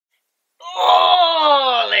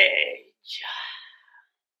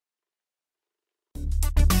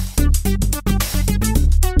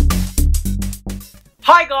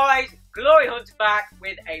Hi guys, GloryHunter back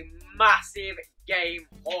with a massive game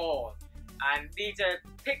haul, and these are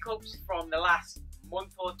pickups from the last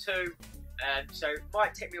month or two, so it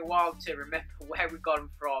might take me a while to remember where we got them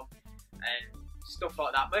from and stuff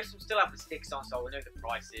like that. Most of them still have the sticks on, so I will know the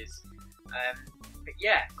prices. But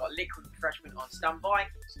yeah, got liquid refreshment on standby.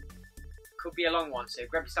 Could be a long one, so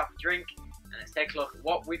grab yourself a drink and let's take a look at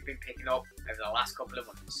what we've been picking up over the last couple of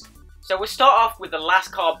months. So we'll start off with the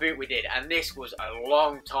last car boot we did, and this was a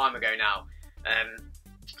long time ago now.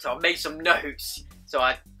 So I made some notes so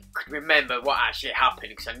I could remember what actually happened,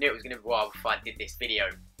 because I knew it was going to be a while before I did this video.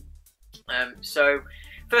 So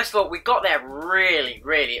first of all, we got there really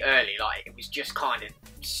early, like it was just kind of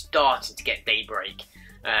starting to get daybreak.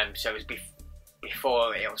 So it was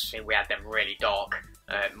before we had them really dark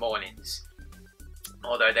mornings,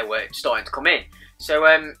 although they were starting to come in.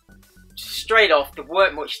 So straight off, there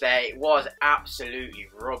weren't much there. It was absolutely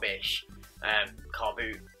rubbish car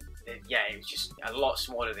boot. Yeah, it was just a lot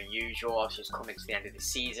smaller than usual. Obviously, it's coming to the end of the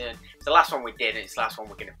season. It's the last one we did, and it's the last one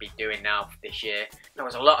we're going to be doing now for this year. There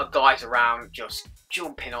was a lot of guys around just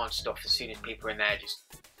jumping on stuff as soon as people were in there, just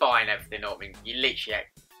buying everything up. I mean, you literally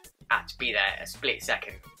had to be there a split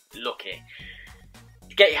second lucky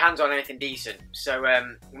to get your hands on anything decent. So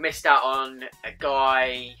we missed out on a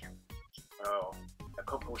guy, a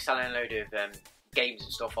couple selling a load of games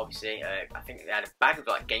and stuff. Obviously, I think they had a bag of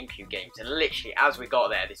like GameCube games, and literally as we got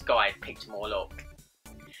there, this guy had picked them all up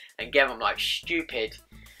and gave them like stupid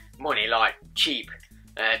money, like cheap,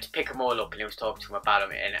 to pick them all up, and he was talking to them about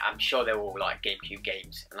them, and I'm sure they were all like GameCube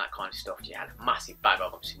games and that kind of stuff. He had a massive bag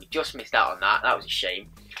of them, so we just missed out on that. That was a shame.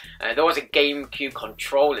 There was a GameCube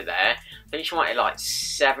controller there. I think she wanted like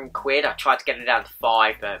 £7. I tried to get it down to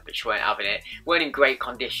 5, but she weren't having it. Weren't in great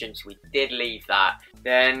condition, so we did leave that.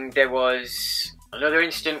 Then there was another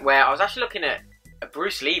instant where I was actually looking at a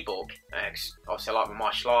Bruce Lee book. Obviously, I like my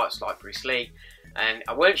martial arts, like Bruce Lee, and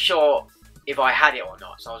I weren't sure if I had it or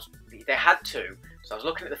not. So they had two, so I was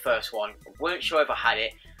looking at the first one. I weren't sure if I had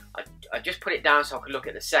it. I just put it down so I could look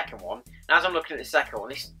at the second one. And as I'm looking at the second one,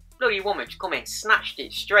 this bloody woman just come in, snatched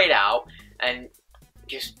it straight out, and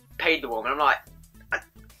just paid the woman. I'm like,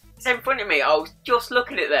 it's in front of me. I was just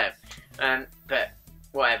looking at them, but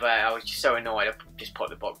whatever. I was just so annoyed. I just put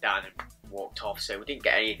the book down and walked off. So we didn't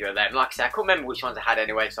get either of them. Like I said, I couldn't remember which ones I had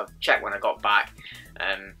anyway, so I'll check when I got back.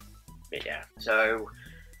 But yeah. So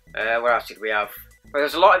where else did we have? Well,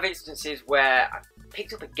 there's a lot of instances where I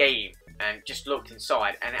picked up a game and just looked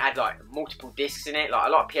inside, and it had like multiple discs in it. Like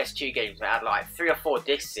a lot of PS2 games that had like 3 or 4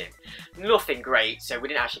 discs in. Nothing great, so we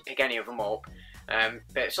didn't actually pick any of them up.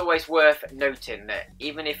 But it's always worth noting that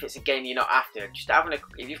even if it's a game you're not after, just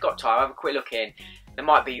if you've got time, have a quick look in. There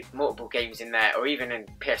might be multiple games in there, or even in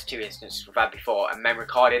PS2 instances we've had before, a memory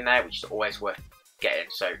card in there, which is always worth getting.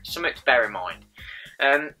 So something to bear in mind.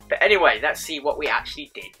 But anyway, let's see what we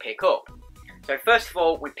actually did pick up. So first of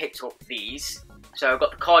all, we picked up these. So I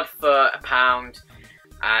got the card for £1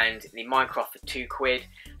 and the Minecraft for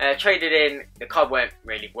 £2. Traded in, the card weren't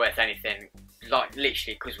really worth anything, like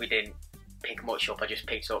literally because we didn't pick much up. I just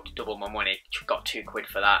picked it up to double my money, got £2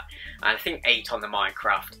 for that, and I think 8 on the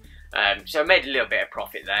Minecraft. So I made a little bit of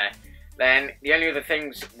profit there. Then the only other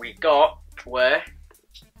things we got were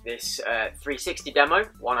this 360 demo,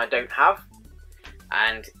 one I don't have,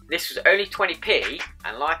 and this was only 20p,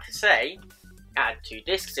 and like I say, it had 2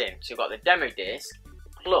 discs in. So we've got the demo disc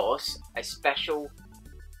plus a special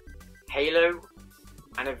Halo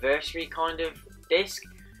anniversary kind of disc.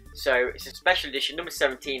 So it's a special edition, number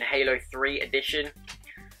 17, Halo 3 edition.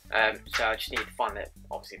 So I just need to find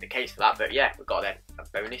obviously the case for that, but yeah, we've got a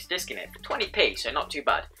bonus disc in it for 20p, so not too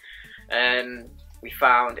bad. We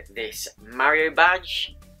found this Mario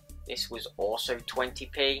badge. This was also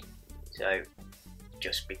 20p, so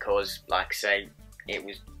just because, like I say, it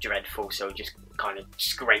was dreadful, so just kind of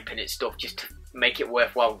scraping at stuff just to make it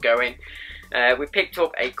worthwhile going. We picked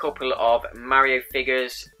up a couple of Mario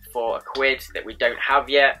figures for £1 that we don't have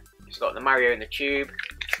yet. It's got the Mario in the tube,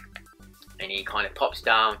 and he kind of pops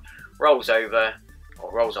down, rolls over,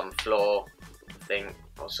 or rolls on the floor, I think,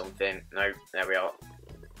 or something. No, there we are.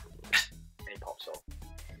 And he pops up.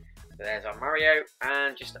 So there's our Mario,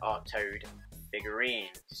 and just our Toad figurine.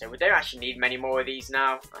 So we don't actually need many more of these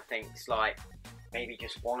now. I think it's like maybe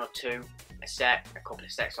just 1 or 2 a set. A couple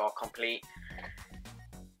of sets are complete.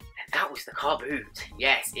 And that was the car boot.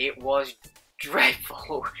 Yes, it was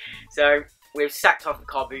dreadful. So we've sacked off the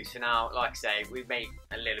car boots for now. Like I say, we've made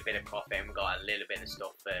a little bit of profit, and we've got a little bit of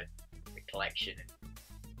stuff for the collection and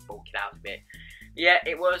bulk it out a bit. Yeah,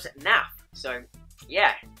 it was naff. So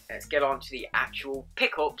yeah, let's get on to the actual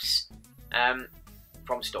pickups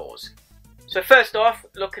from stores. So first off,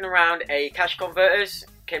 looking around a cash converters,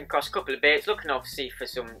 came across a couple of bits, looking obviously for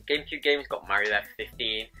some GameCube games, got Mario there for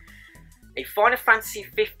 15. A Final Fantasy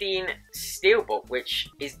 15 Steelbook, which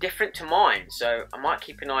is different to mine, so I might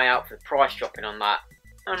keep an eye out for the price dropping on that.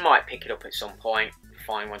 I might pick it up at some point,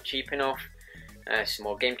 find one cheap enough. Some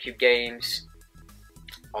more GameCube games,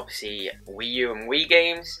 obviously Wii U and Wii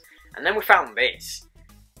games, and then we found this.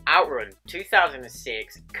 Outrun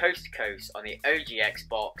 2006 Coast to Coast on the OG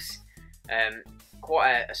Xbox.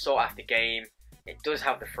 Quite a sought after game. It does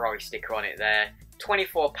have the Ferrari sticker on it there.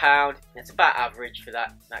 £24. It's about average for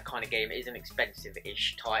that kind of game. It is an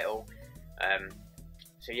expensive-ish title.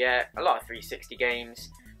 So yeah, a lot of 360 games.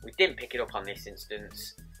 We didn't pick it up on this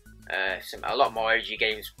instance. A lot more OG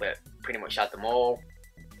games, but pretty much had them all.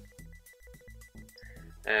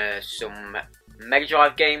 Some Mega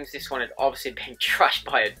Drive games. This one had obviously been trashed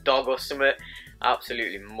by a dog or something.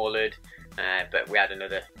 Absolutely mullered. But we had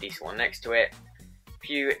another decent one next to it. A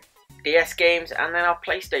few DS games, and then our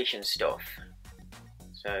PlayStation stuff.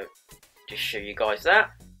 So, just show you guys that.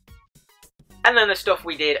 And then the stuff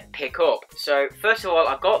we did pick up. So, first of all,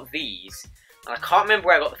 I got these. And I can't remember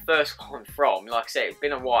where I got the first one from. Like I say, it's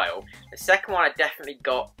been a while. The second one I definitely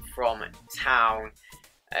got from town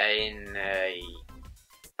in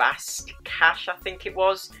Fast Cash, I think it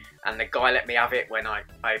was. And the guy let me have it when I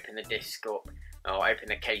opened the disc up, or opened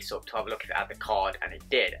the case up to have a look if it had the card, and it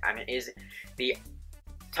did. And it is the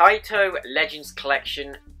Taito Legends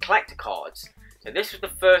Collection collector cards. So this was the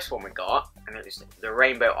first one we got, and it was the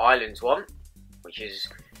Rainbow Islands one, which is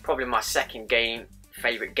probably my second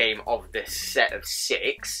favourite game of the set of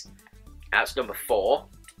 6. That's number 4.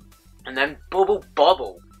 And then Bubble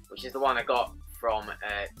Bobble, which is the one I got from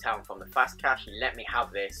town from the Fast Cash. He let me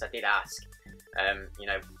have this. I did ask, you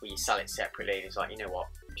know, will you sell it separately? And he's like, you know what,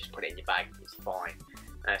 just put it in your bag, it's fine.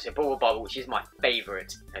 So Bubble Bobble, which is my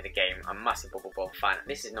favourite of the game. I'm a massive Bubble Bobble fan.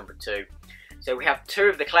 This is number 2. So we have 2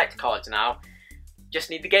 of the collector cards now. Just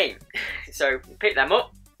need the game. So pick them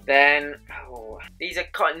up. Then these are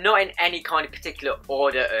not in any kind of particular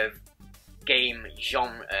order of game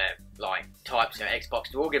genre, like types of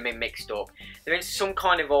Xbox. They're all going to be mixed up. They're in some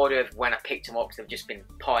kind of order of when I picked them up, because they've just been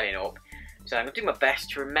piling up. So I'm going to do my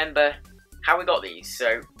best to remember how we got these.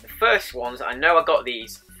 So the first ones, I know I got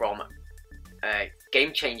these from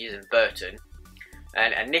Game Changers in Burton,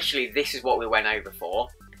 and initially this is what we went over for.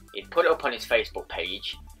 He'd put it up on his Facebook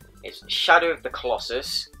page. It's Shadow of the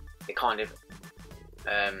Colossus, the kind of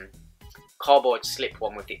cardboard slip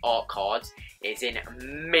one with the art cards. It's in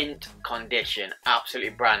mint condition,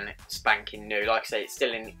 absolutely brand spanking new. Like I say, it's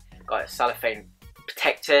still got a cellophane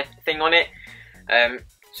protector thing on it.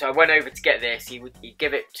 So I went over to get this. He'd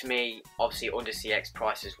give it to me, obviously under CX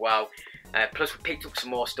price as well. Plus we picked up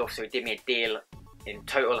some more stuff, so he did me a deal in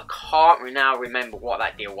total. I can't now remember what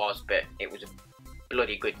that deal was, but it was a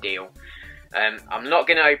bloody good deal. I'm not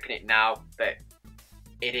going to open it now, but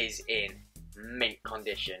it is in mint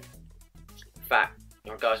condition. In fact,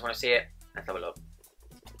 you guys want to see it? Let's have a look.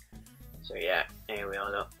 So yeah, here we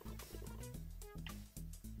are, look.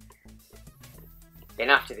 Been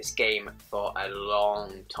after this game for a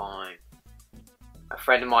long time. A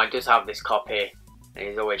friend of mine does have this copy, and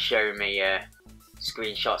he's always showing me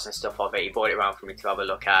screenshots and stuff of it. He bought it around for me to have a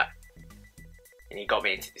look at, and he got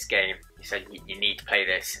me into this game. He said, you need to play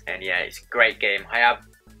this, and yeah, it's a great game. I have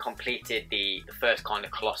completed the first kind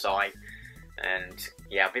of Colossi, and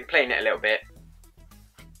yeah, I've been playing it a little bit,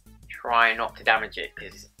 trying not to damage it,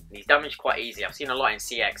 because these damage quite easy. I've seen a lot in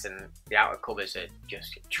CX, and the outer covers are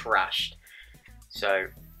just trashed. So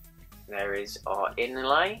there is our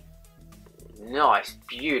inlay. Nice,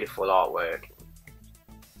 beautiful artwork.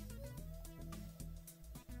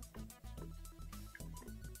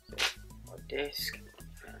 So our disc,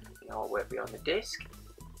 and the artwork beyond the disc.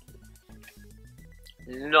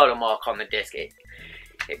 Not a mark on the disc.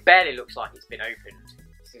 It barely looks like it's been opened.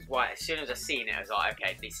 This is why, as soon as I seen it, I was like,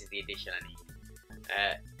 okay, this is the edition I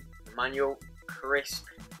need. Manual, crisp,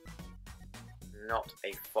 not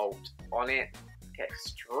a fault on it. Okay,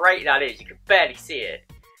 straight that is. You can barely see it.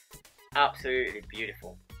 Absolutely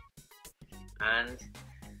beautiful. And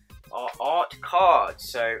our art cards.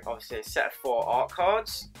 So obviously a set of 4 art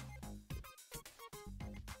cards.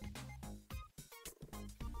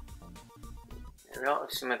 There we are,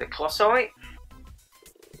 some of the Colossi. Like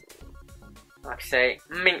I say,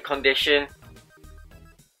 mint condition.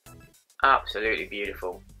 Absolutely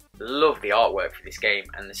beautiful. Love the artwork for this game,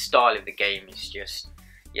 and the style of the game is just,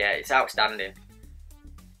 yeah, it's outstanding.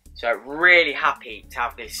 So really happy to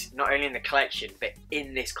have this not only in the collection but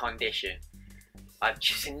in this condition. I've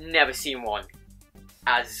just never seen one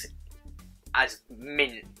as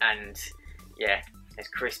mint, and yeah, as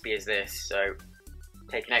crispy as this, so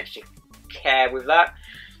taking extra care with that.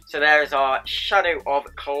 So there is our Shadow of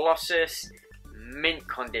Colossus, mint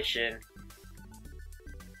condition,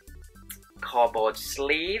 cardboard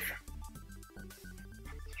sleeve.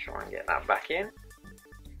 Try and get that back in.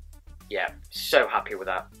 Yeah, so happy with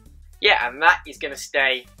that. Yeah, and that is going to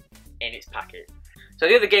stay in its packet. So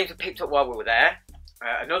the other games we picked up while we were there.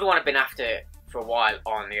 Another one I've been after for a while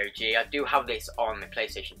on the OG. I do have this on the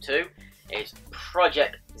PlayStation 2. It's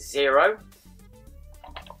Project Zero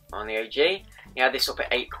on the OG. You had this up at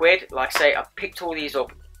 £8. Like I say, I picked all these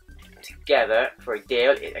up together for a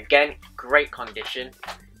deal. Again, great condition.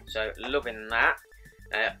 So loving that.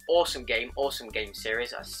 Awesome game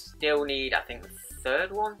series. I still need, I think, the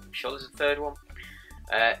third one. I'm sure there's a third one.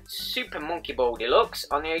 Super Monkey Ball Deluxe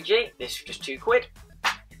on the OG. This was just £2.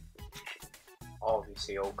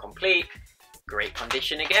 Obviously all complete. Great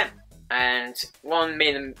condition again. And one me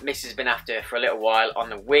and the missus has been after for a little while on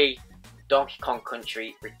the Wii, Donkey Kong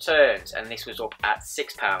Country Returns, and this was up at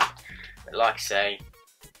 £6. But like I say,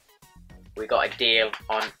 we got a deal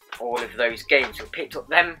on all of those games. We picked up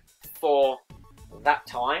them for that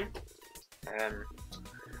time. I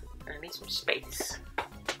need some space.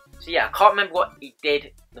 So yeah, I can't remember what he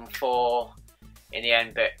did them for in the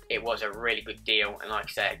end, but it was a really good deal. And like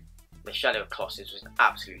I said, the Shadow of Colossus was an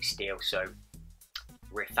absolute steal. So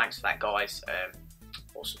really thanks for that, guys.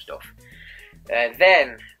 Awesome stuff.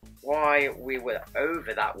 Then while we were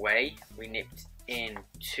over that way, we nipped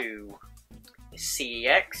into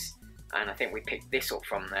CEX, and I think we picked this up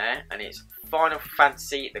from there, and it's Final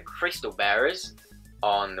Fantasy the Crystal Bearers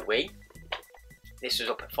on the Wii. This was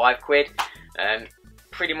up at £5.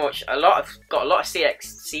 Pretty much got a lot of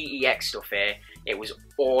CEX stuff here. It was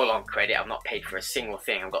all on credit. I've not paid for a single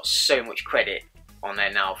thing. I've got so much credit on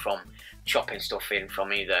there now from chopping stuff in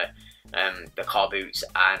from either the car boots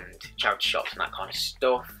and charity shops and that kind of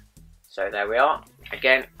stuff. So there we are.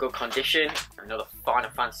 Again, good condition. Another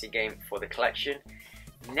Final Fantasy game for the collection.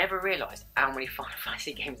 Never realised how many Final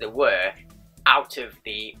Fantasy games there were out of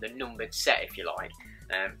the numbered set, if you like.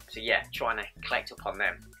 So yeah, trying to collect up on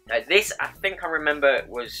them. This, I think I remember,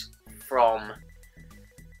 was from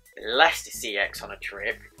Leicester CX on a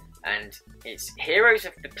trip, and it's Heroes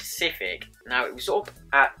of the Pacific. Now it was up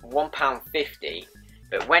at £1.50,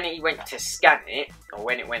 but when he went to scan it, or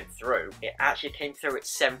when it went through, it actually came through at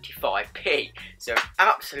 75p. So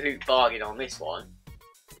absolute bargain on this one.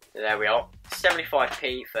 So there we are,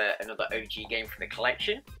 75p for another OG game for the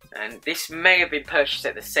collection. And this may have been purchased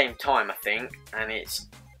at the same time, I think, and it's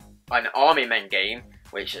an Army Men game,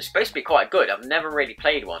 which is supposed to be quite good. I've never really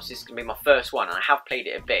played one, so this is going to be my first one, and I have played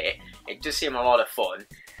it a bit. It does seem a lot of fun.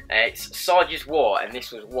 It's Sarge's War, and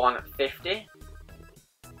this was £1.50.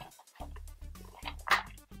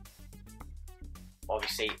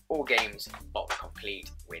 Obviously, all games are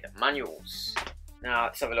complete with manuals. Now,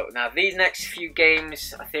 let's have a look. Now, these next few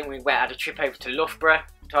games, I think we had a trip over to Loughborough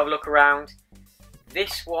to have a look around.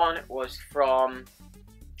 This one was from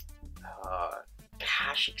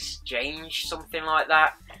Cash Exchange, something like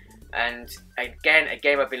that. And again, a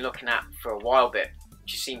game I've been looking at for a while, but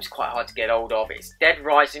just seems quite hard to get hold of. It's Dead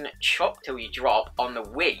Rising Chop Till You Drop on the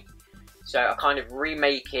Wii. So a kind of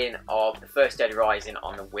remaking of the first Dead Rising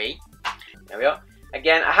on the Wii. There we are.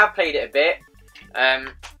 Again, I have played it a bit.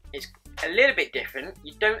 It's a little bit different.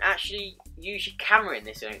 You don't actually use your camera in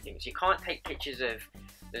this, I don't think. So you can't take pictures of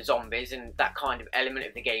the zombies, and that kind of element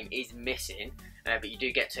of the game is missing. But you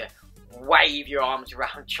do get to wave your arms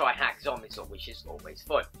around, try and hack zombies up, which is always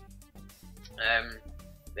fun.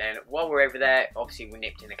 Then while we're over there, obviously we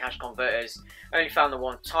nipped in the cash converters. Only found the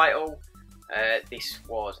one title. This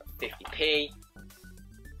was 50p.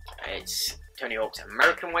 It's Tony Hawk's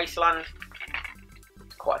American Wasteland.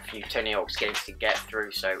 Quite a few Tony Hawk's games to get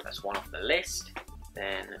through, so that's one off the list.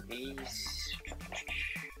 Then these.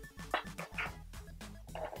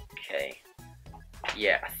 Okay.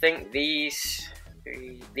 Yeah, I think these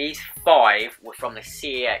 5 were from the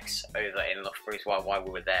CEX over in Loughborough as well while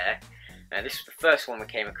we were there. This was the first one we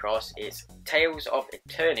came across. It's Tales of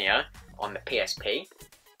Eternia on the PSP.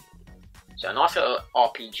 So a nice little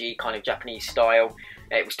RPG, kind of Japanese style.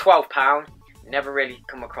 It was £12. Never really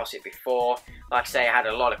come across it before. Like I say, I had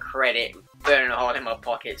a lot of credit, burning a hole in my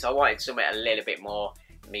pocket, so I wanted something a little bit more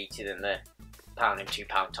meaty than the £1 and £2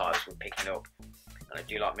 titles we're picking up. And I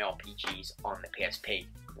do like my RPGs on the PSP.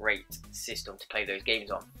 Great system to play those games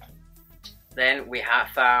on. Then we have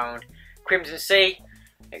found Crimson Sea,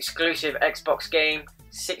 exclusive Xbox game,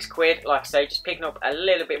 £6. Like I say, just picking up a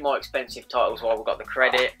little bit more expensive titles while we got the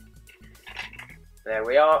credit. There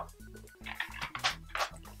we are.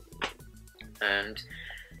 And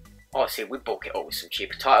obviously we bulk it up with some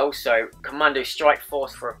cheaper titles. So Commando Strike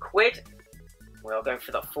Force for £1. We are going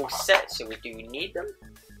for that full set, so we do need them.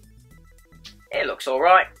 It looks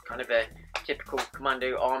alright, kind of a typical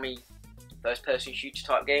Commando Army first person shooter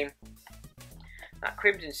type game. That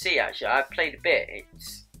Crimson Sea, actually, I've played a bit.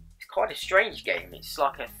 It's quite a strange game. It's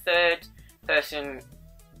like a third person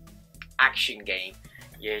action game.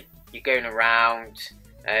 You're going around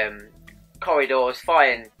corridors,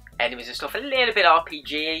 fighting enemies and stuff. A little bit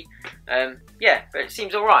RPG. Yeah, but it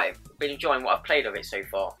seems alright. I've been enjoying what I've played of it so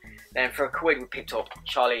far. Then for £1 we picked up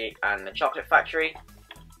Charlie and the Chocolate Factory,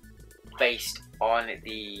 based on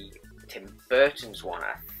the Tim Burton's one,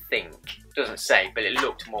 I think. Doesn't say, but it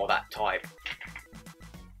looked more that type.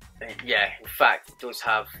 And yeah, in fact, it does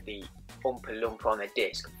have the Oompa Loompa on the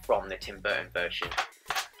disc from the Tim Burton version.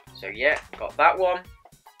 So yeah, got that one.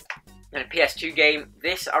 And a PS2 game.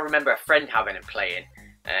 This I remember a friend having and playing,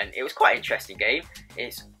 and it was quite an interesting game.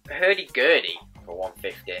 It's Hurdy-Gurdy for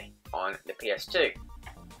 £1.50 on the PS2.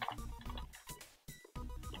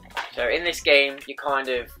 So in this game, you kind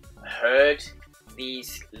of herd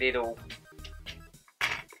these little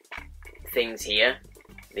things here.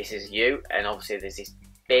 This is you, and obviously there's this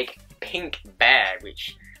big pink bear,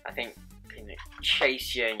 which I think can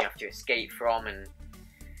chase you and you have to escape from, and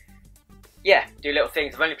yeah, do little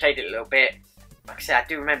things. I've only played it a little bit. Like I said, I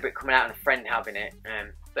do remember it coming out and a friend having it,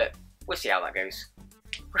 but we'll see how that goes.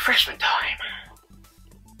 Refreshment time.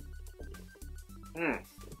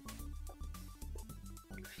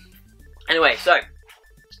 Anyway, so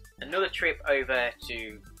another trip over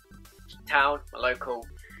to town, my local,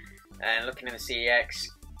 and looking in the CEX.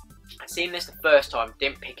 I'd seen this the first time,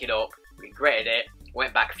 didn't pick it up, regretted it,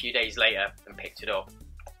 went back a few days later and picked it up.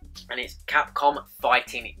 And it's Capcom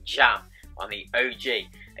Fighting Jam on the OG.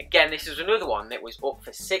 Again, this was another one that was up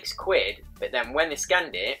for £6, but then when they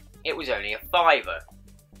scanned it, it was only a £5.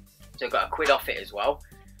 So I got £1 off it as well.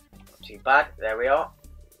 Not too bad, there we are.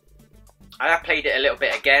 I have played it a little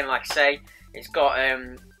bit again, like I say. It's got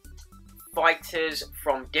fighters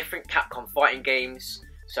from different Capcom fighting games,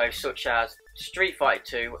 so such as Street Fighter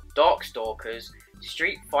 2, Darkstalkers,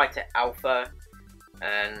 Street Fighter Alpha,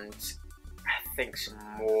 and I think some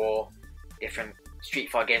more different Street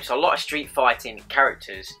Fighter games. So a lot of Street Fighting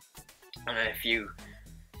characters, and then a few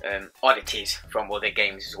oddities from other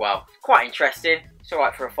games as well. Quite interesting. It's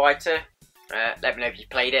alright for a fighter. Let me know if you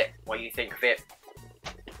played it, what you think of it.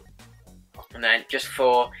 And then just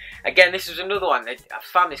for, again, this was another one that I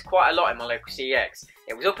found this quite a lot in my local CEX.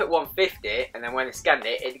 It was up at £1.50, and then when I scanned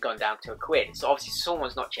it, it had gone down to £1. So obviously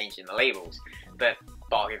someone's not changing the labels, but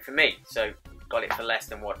bargain for me. So got it for less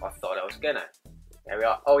than what I thought I was gonna. There we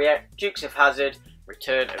are. Oh yeah, Dukes of Hazzard,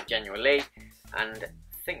 Return of General Lee, and I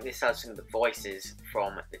think this has some of the voices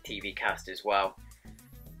from the TV cast as well,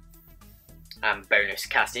 and bonus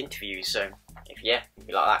cast interviews. So if you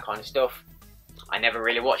like that kind of stuff. I never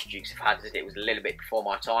really watched Dukes of Hazzard, it was a little bit before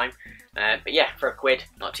my time. But yeah, for £1,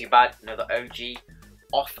 not too bad. Another OG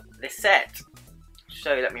off the set.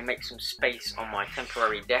 So let me make some space on my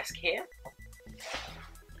temporary desk here.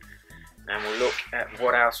 And we'll look at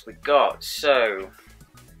what else we got. So,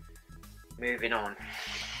 moving on.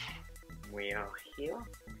 We are here.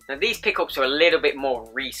 Now these pickups are a little bit more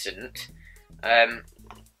recent.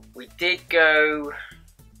 We did go,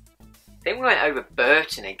 I think we went over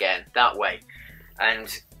Burton again, that way.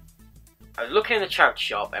 And I was looking in the charity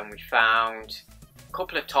shop and we found a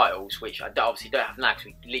couple of titles which I obviously don't have now because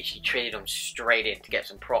we literally traded them straight in to get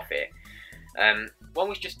some profit. One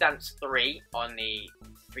was Just Dance 3 on the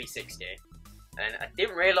 360, and I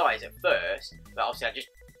didn't realise at first, but obviously I just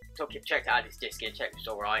took it, checked out this disc in, checked it was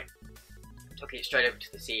alright, took it straight over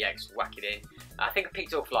to the CEX, whack it in. I think I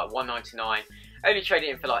picked it up for like $1.99, only traded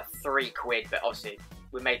it in for like £3, but obviously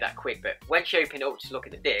we made that quick. But when she opened it up to look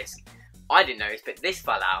at the disc, I didn't notice, but this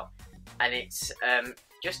fell out, and it's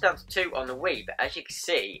Just Dance 2 on the Wii, but as you can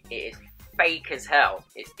see, it is fake as hell.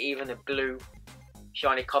 It's even a blue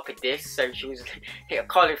shiny copper disc, so she was, it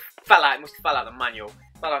kind of fell out, it must have fell out the manual,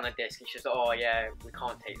 fell on the disc, and she was like, oh yeah, we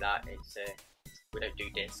can't take that, it's we don't do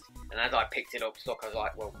discs. And as I picked it up to look, I was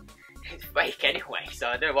like, well, it's fake anyway, so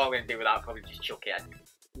I don't know what I'm going to do with that. I'll probably just chuck it. I've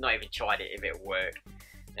not even tried it if it'll work.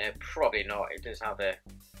 Probably not. It does have a,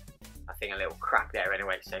 I think, a little crack there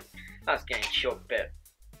anyway, so that's getting chucked. But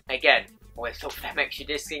again, always look for them extra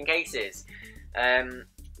discs in cases.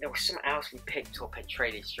 There was something else we picked up and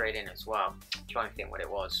traded straight in as well. I'm trying to think what it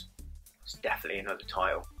was. It's definitely another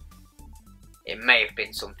title. It may have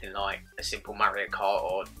been something like a simple Mario Kart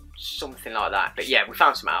or something like that. But yeah, we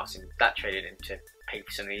found something else and that traded in to pay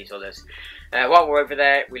for some of these others. While we're over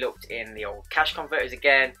there, we looked in the old cash converters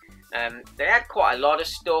again. They had quite a lot of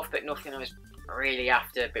stuff, but nothing I was really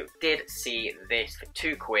after, but we did see this for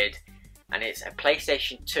 £2, and it's a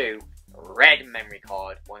PlayStation 2 red memory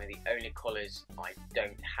card, one of the only colours I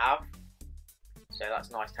don't have. So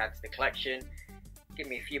that's nice to add to the collection. Give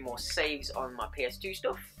me a few more saves on my PS2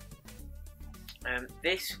 stuff.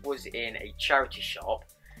 This was in a charity shop,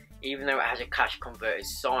 even though it has a cash converter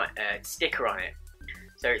sticker on it.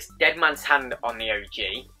 So it's Dead Man's Hand on the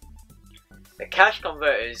OG. The cash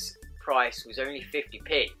converter's price was only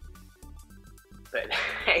 50p, but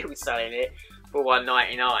they were selling it for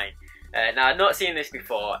 £1.99. Now, I've not seen this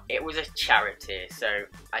before. It was a charity, so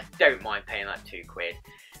I don't mind paying that £2.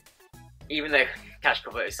 Even though cash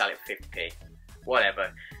converters sell it for 50p.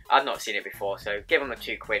 Whatever. I've not seen it before, so give them the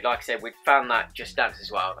 £2. Like I said, we found that Just Dance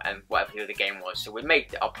as well, and whatever the other game was, so we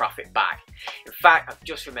made our profit back. In fact, I've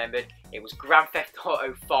just remembered, it was Grand Theft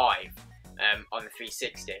Auto 5 on the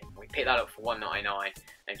 360. We picked that up for £1.99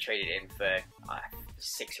 and traded it in for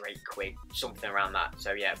 6 or 8 quid, something around that.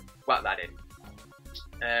 So yeah, whack that in.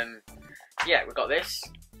 Yeah, we got this.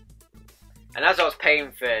 And as I was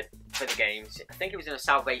paying for the games, I think it was in a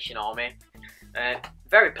Salvation Army.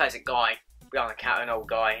 Very pleasant guy behind the counter, an old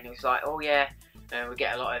guy, and he was like, "Oh yeah, we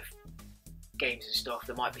get a lot of games and stuff.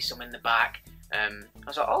 There might be some in the back." I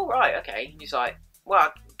was like, "Oh right, okay." He's like,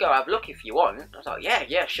 "Well, go have a look if you want." I was like,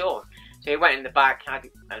 "Yeah, sure." So he went in the back, had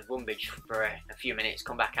rummage for a few minutes,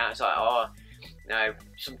 come back out. It's like, "Oh no,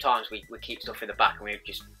 sometimes we keep stuff in the back and we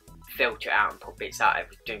just filter it out and put bits out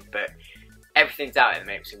everything, but everything's out at the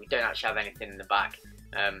minute, so we don't actually have anything in the back."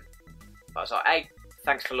 But I was like, "Hey,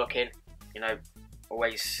 thanks for looking. You know,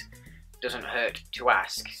 always doesn't hurt to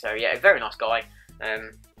ask." So yeah, a very nice guy.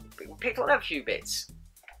 But we picked up a few bits,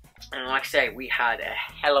 and like I say, we had a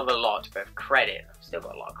hell of a lot of credit. I've still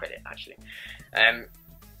got a lot of credit actually.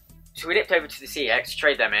 So we nipped over to the CX to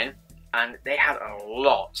trade them in, and they had a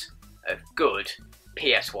lot of good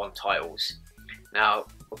PS1 titles. Now,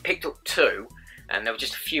 we picked up 2, and there were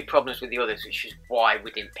just a few problems with the others, which is why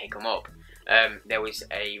we didn't pick them up. There was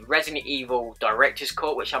a Resident Evil Director's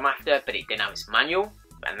Cut, which I'm after, but it didn't have its manual,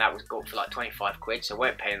 and that was good for like 25 quid, so I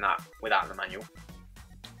weren't paying that without the manual.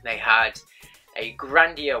 They had a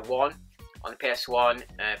Grandia 1 on the PS1,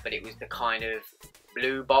 but it was the kind of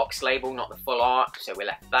blue box label, not the full art, so we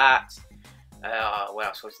left that. What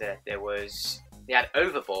else was there? They had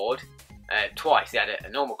Overboard twice. They had a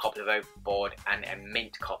normal copy of Overboard and a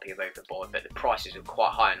mint copy of Overboard, but the prices were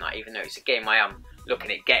quite high on that, even though it's a game I am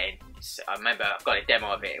looking at getting. I remember I've got a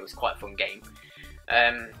demo of it. It was quite a fun game.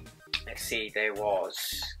 Let's see, there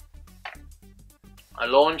was a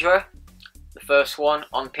Laundra, the first one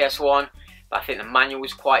on PS1, but I think the manual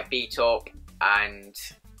was quite beat up, and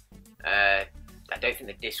I don't think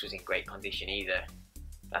the disc was in great condition either.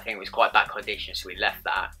 I think it was quite bad condition, so we left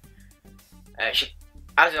that.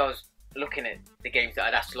 As I was looking at the games that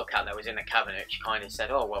I'd asked to look at that was in the cabinet, she kind of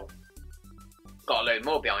said, "Oh well, got a load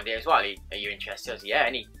more behind here as well. Are you interested?" I was like, "Yeah,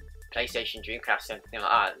 any PlayStation, Dreamcast, anything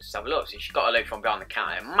like that, let's have a look." So she got a load from behind the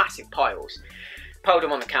counter, massive piles. Piled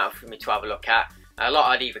them on the counter for me to have a look at. A lot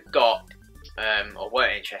I'd either got or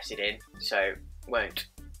weren't interested in, so weren't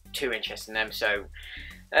too interested in them. So,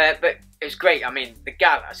 but it was great. I mean, the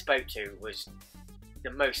gal I spoke to was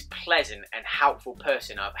the most pleasant and helpful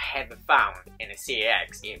person I've ever found in a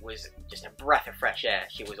CEX. It was just a breath of fresh air.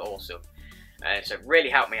 She was awesome. So it really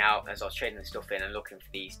helped me out as I was trading the stuff in and looking for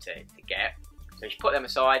these to get. So she put them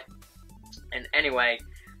aside. And anyway,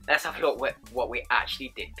 let's have a look at what we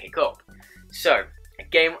actually did pick up. So, a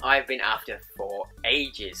game I've been after for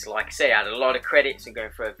ages. Like I say, I had a lot of credits and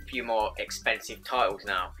going for a few more expensive titles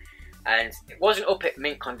now. And it wasn't up at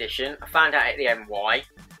mint condition. I found out at the MY.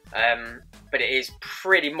 But it is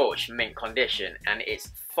pretty much mint condition, and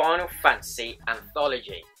it's Final Fantasy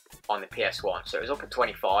Anthology on the PS1. So it was up at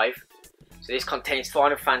 25. So this contains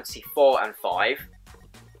Final Fantasy 4 and 5.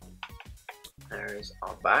 There is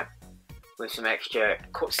our back with some extra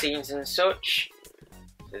cutscenes and such.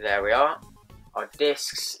 So there we are. Our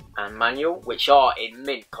discs and manual, which are in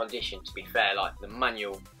mint condition, to be fair. Like, the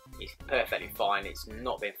manual is perfectly fine. It's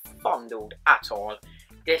not been fondled at all.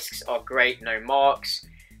 Discs are great, no marks.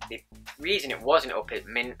 The reason it wasn't up at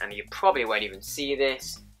mint, and you probably won't even see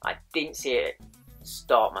this, I didn't see it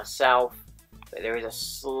start myself, but there is a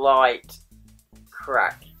slight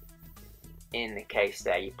crack in the case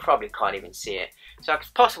there. You probably can't even see it. So it's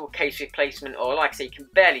possible case replacement, or like I say, you can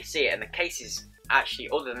barely see it, and the case is actually,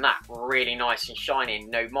 other than that, really nice and shiny and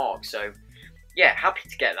no marks. So yeah, happy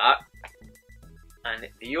to get that. And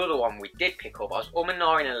the other one we did pick up, I was and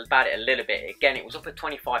ahhing about it a little bit. Again, it was up at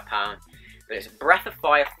 £25. But it's Breath of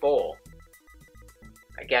Fire 4.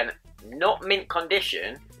 Again, not mint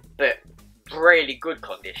condition, but really good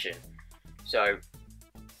condition. So,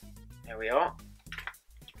 There we are.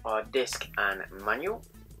 Our disc and manual.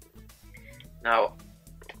 Now,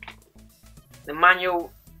 the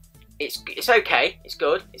manual, it's okay, it's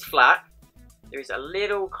good, it's flat. There is a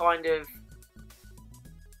little kind of,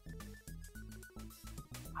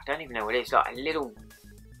 I don't even know what it is, like a little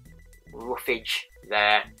roughage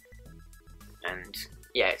there. And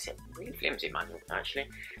yeah, it's a really flimsy manual actually.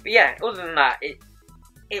 But yeah, other than that,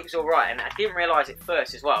 it was alright. And I didn't realise at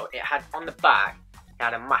first as well, it had on the back, it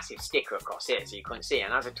had a massive sticker across it, so you couldn't see it.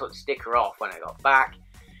 And as I took the sticker off when I got back,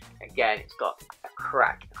 again, it's got a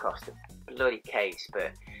crack across the bloody case.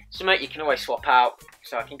 But something you can always swap out,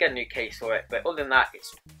 so I can get a new case for it. But other than that,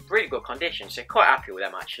 it's really good condition, so quite happy with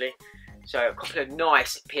them actually. So a couple of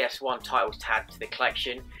nice PS1 titles to add to the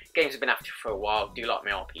collection. Games I've been after for a while, do like my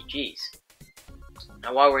RPGs.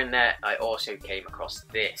 Now while we're in there, I also came across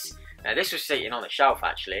this. Now this was sitting on the shelf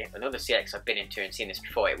actually, another CX I've been into and seen this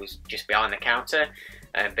before. It was just behind the counter,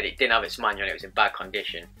 but it didn't have its manual, it was in bad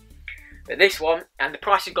condition. But this one, and the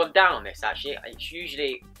price has gone down on this actually, it's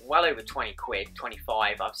usually well over 20 quid,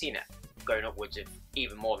 25, I've seen it going upwards of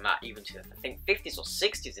even more than that, even to I think 50s or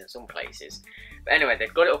 60s in some places. But anyway,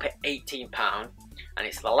 they've got it up at £18, and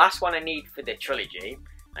it's the last one I need for the trilogy,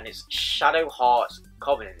 and it's Shadow Hearts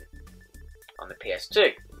Covenant on the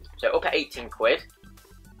PS2. So up at 18 quid.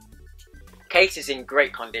 Case is in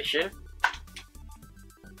great condition.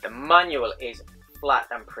 The manual is flat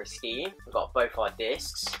and pristine. We've got both our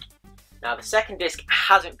discs. Now the second disc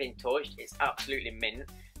hasn't been touched, it's absolutely mint.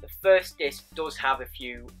 The first disc does have a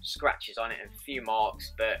few scratches on it and a few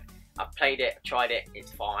marks, but I've played it, tried it,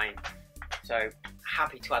 it's fine. So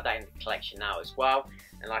happy to add that in the collection now as well.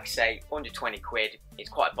 And like I say, under 20 quid, it's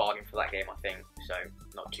quite a bargain for that game I think, so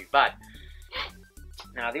not too bad.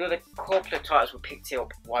 Now the other couple of titles we picked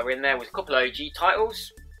up while we're in there was a couple of OG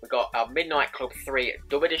titles. We got our Midnight Club 3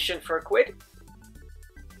 Dub Edition for a quid.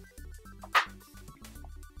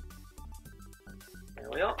 There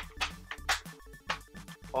we are.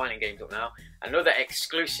 Finding games up now. Another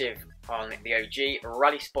exclusive on the OG,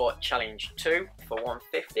 Rally Sport Challenge 2 for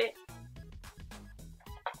 150. It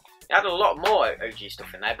had a lot more OG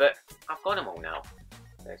stuff in there, but I've got them all now.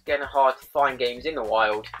 So it's getting hard to find games in the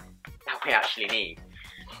wild that we actually need.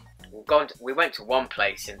 We went to one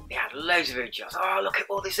place and they had loads of OG. I was like, oh, look at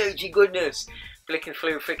all this OG goodness. Flicking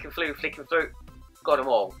through, flicking through, flicking through. Got them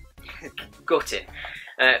all. Gutting.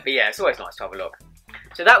 But yeah, it's always nice to have a look.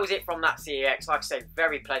 So that was it from that CEX. Like I said,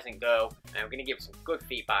 very pleasant girl. And we're going to give some good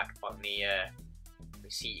feedback on the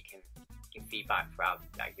receipt. You can give feedback for how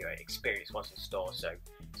your experience was in store. So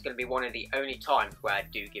it's going to be one of the only times where I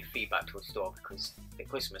do give feedback to a store, because the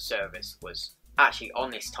customer service was actually on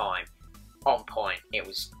this time on point. It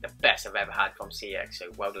was the best I've ever had from CEX, so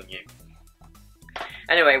well done you.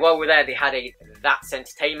 Anyway, while we're there, they had a That's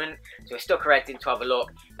Entertainment, so we stuck our heads in to have a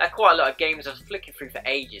look. They had quite a lot of games I was flicking through for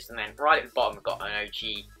ages, and then right at the bottom we've got an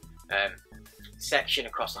OG section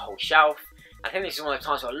across the whole shelf. I think this is one of the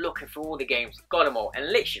times where I'm looking through all the games, got them all,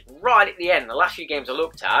 and literally right at the end, the last few games I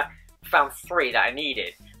looked at, I found 3 that I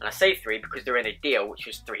needed. And I say 3 because they're in a deal, which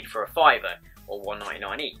was 3 for a £5 or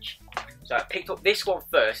 $1.99 each. So I picked up this one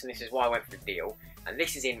first, and this is why I went for the deal. And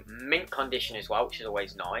this is in mint condition as well, which is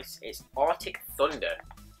always nice. It's Arctic Thunder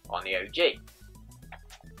on the OG.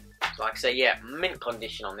 So like I say, yeah, mint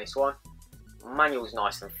condition on this one. Manual's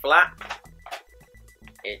nice and flat.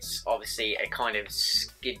 It's obviously a kind of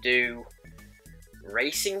skidoo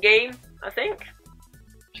racing game, I think.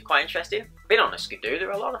 Which is quite interesting. Been on a skidoo,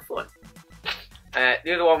 they're a lot of fun.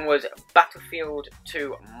 The other one was Battlefield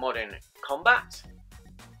 2 Modern Combat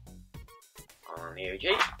on the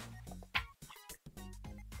OG.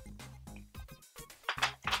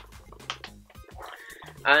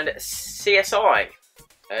 And CSI,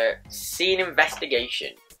 Scene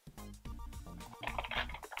Investigation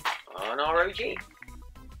on our OG.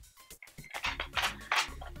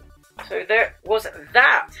 So there was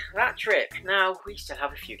that trip. Now we still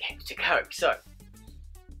have a few games to go, so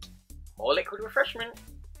more liquid refreshment.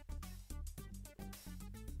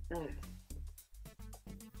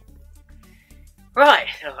 Right,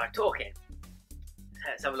 so I'm talking.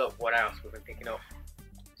 Let's have a look what else we've been picking up.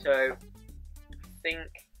 So I think,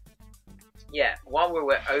 yeah, while we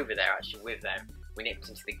were over there actually with them, we nipped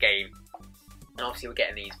into the game, and obviously we're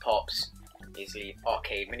getting these pops, these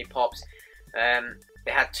arcade mini pops.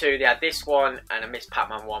 They had 2, they had this one and a Miss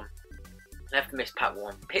Pac-Man one. Left the Miss Pac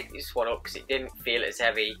one, picked this one up because it didn't feel as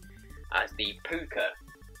heavy as the Puka.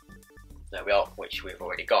 There we are, which we've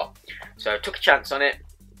already got. So I took a chance on it,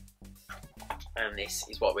 and this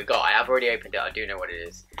is what we got. I have already opened it, I do know what it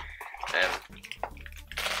is.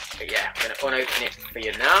 But yeah, I'm going to unopen it for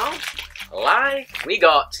you now. Live, we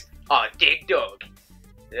got our Dig Dug.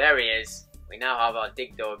 there he is. We now have our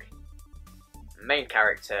Dig Dug main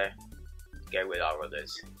character to go with our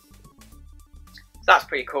others. So that's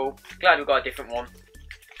pretty cool. Glad we got a different one.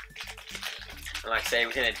 And like I say, it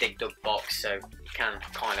was in a Dig Dug box, so you can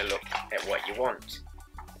kind of look at what you want.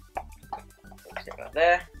 Stick that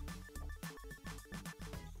there.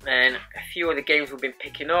 Then a few other games we've been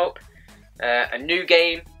picking up. A new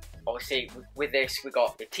game. Obviously, with this, we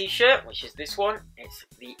got the t-shirt, which is this one. It's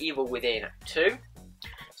The Evil Within 2. So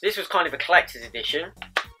this was kind of a collector's edition.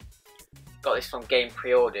 Got this from Game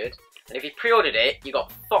Pre-Ordered. And if you pre-ordered it, you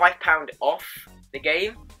got £5 off the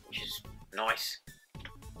game, which is nice.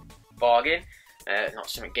 Bargain. Not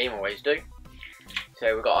something Game always do.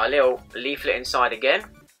 So we've got our little leaflet inside again.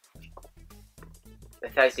 The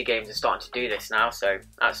Bethesda games are starting to do this now, so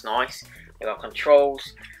that's nice. We got controls.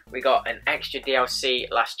 We got an extra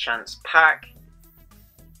DLC Last Chance pack.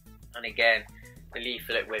 And again, the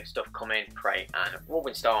leaflet with stuff coming, Prey and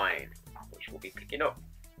Wolfenstein, which we'll be picking up.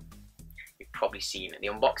 You've probably seen the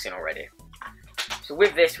unboxing already. So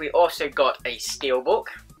with this, we also got a steelbook,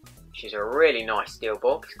 which is a really nice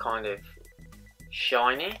steelbook. It's kind of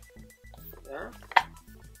shiny. Yeah.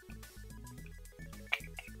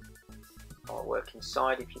 Artwork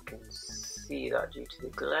inside, if you can see that due to the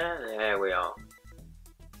glare. There we are.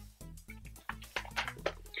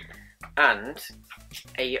 And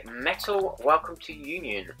a metal Welcome to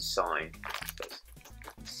Union sign. So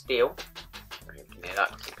it's steel. You can hear that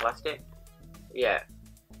because it's plastic. Yeah,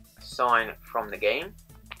 a sign from the game.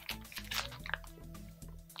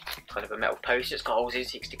 Kind of a metal poster. It's got holes in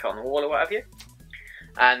so you can stick it on the wall or what have you.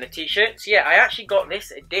 And the t-shirts. Yeah, I actually got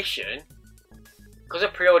this edition, because I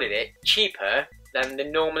pre-ordered it, cheaper than the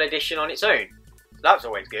normal edition on its own. So that's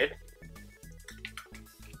always good.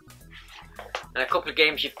 And a couple of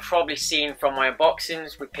games you've probably seen from my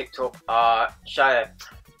unboxings. We picked up our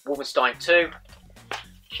Wolfenstein 2.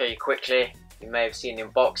 Show you quickly. You may have seen the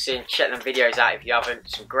unboxing. Check them videos out if you haven't.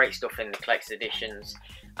 Some great stuff in the collector's editions.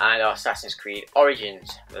 And our Assassin's Creed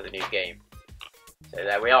Origins, another new game. So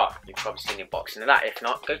there we are. You've probably seen the unboxing of that. If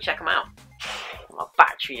not, go check them out. My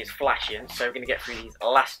battery is flashing, so we're going to get through these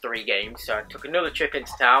last 3 games. So I took another trip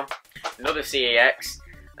into town, another CEX.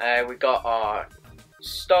 We got our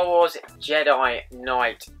Star Wars Jedi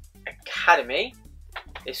Knight Academy.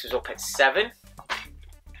 This was up at 7.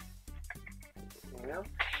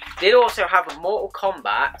 Did also have a Mortal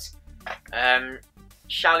Kombat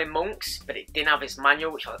Shaolin Monks, but it didn't have its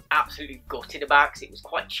manual, which I was absolutely gutted about because it was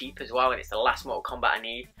quite cheap as well, and it's the last Mortal Kombat I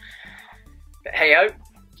need. But hey ho.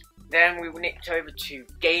 Then we nipped over to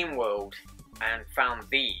Game World and found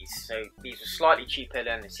these. So these were slightly cheaper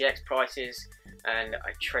than the CX prices, and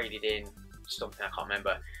I traded in something I can't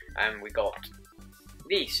remember, and we got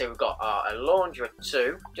these. So we've got our Laundra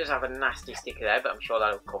 2, just have a nasty sticker there, but I'm sure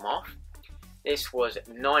that'll come off. This was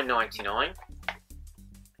 $9.99,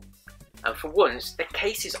 and for once the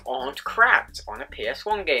cases aren't cracked on a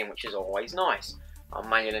PS1 game, which is always nice. Our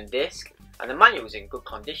manual and disc, and the manual's in good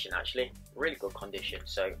condition actually, really good condition,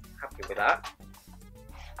 so happy with that.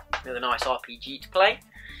 Another nice RPG to play.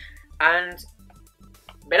 And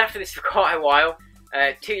been after this for quite a while.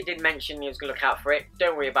 Tootie did mention he was going to look out for it.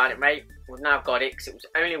 Don't worry about it, mate. We've now got it because it was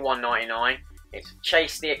only $1.99. It's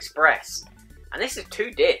Chase the Express. And this is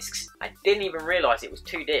 2 discs. I didn't even realise it was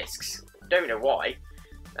 2 discs. Don't know why.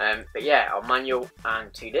 But yeah, our manual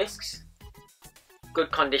and 2 discs.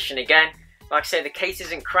 Good condition again. Like I say, the case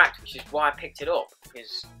isn't cracked, which is why I picked it up.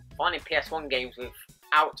 Because finding PS1 games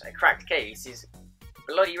without a cracked case is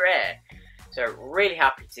bloody rare. So really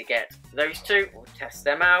happy to get those 2. We'll test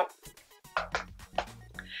them out.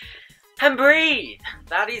 And breathe!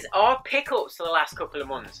 That is our pickups for the last couple of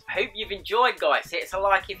months. Hope you've enjoyed, guys. Hit us a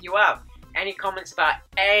like if you have. Any comments about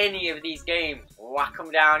any of these games, whack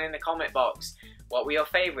them down in the comment box. What were your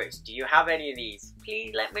favourites? Do you have any of these?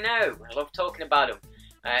 Please let me know. I love talking about them.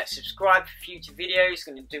 Subscribe for future videos.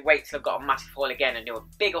 Going to wait till I've got a massive haul again and do a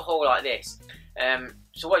bigger haul like this.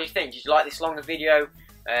 So what do you think? Do you like this longer video,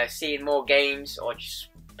 seeing more games, or just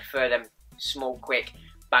prefer them small, quick,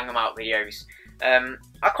 bang them out videos?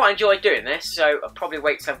 I quite enjoy doing this, so I'll probably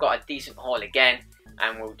wait till I've got a decent haul again,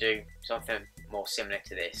 and we'll do something more similar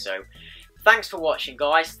to this. So thanks for watching,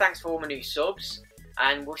 guys. Thanks for all my new subs,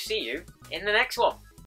 and we'll see you in the next one.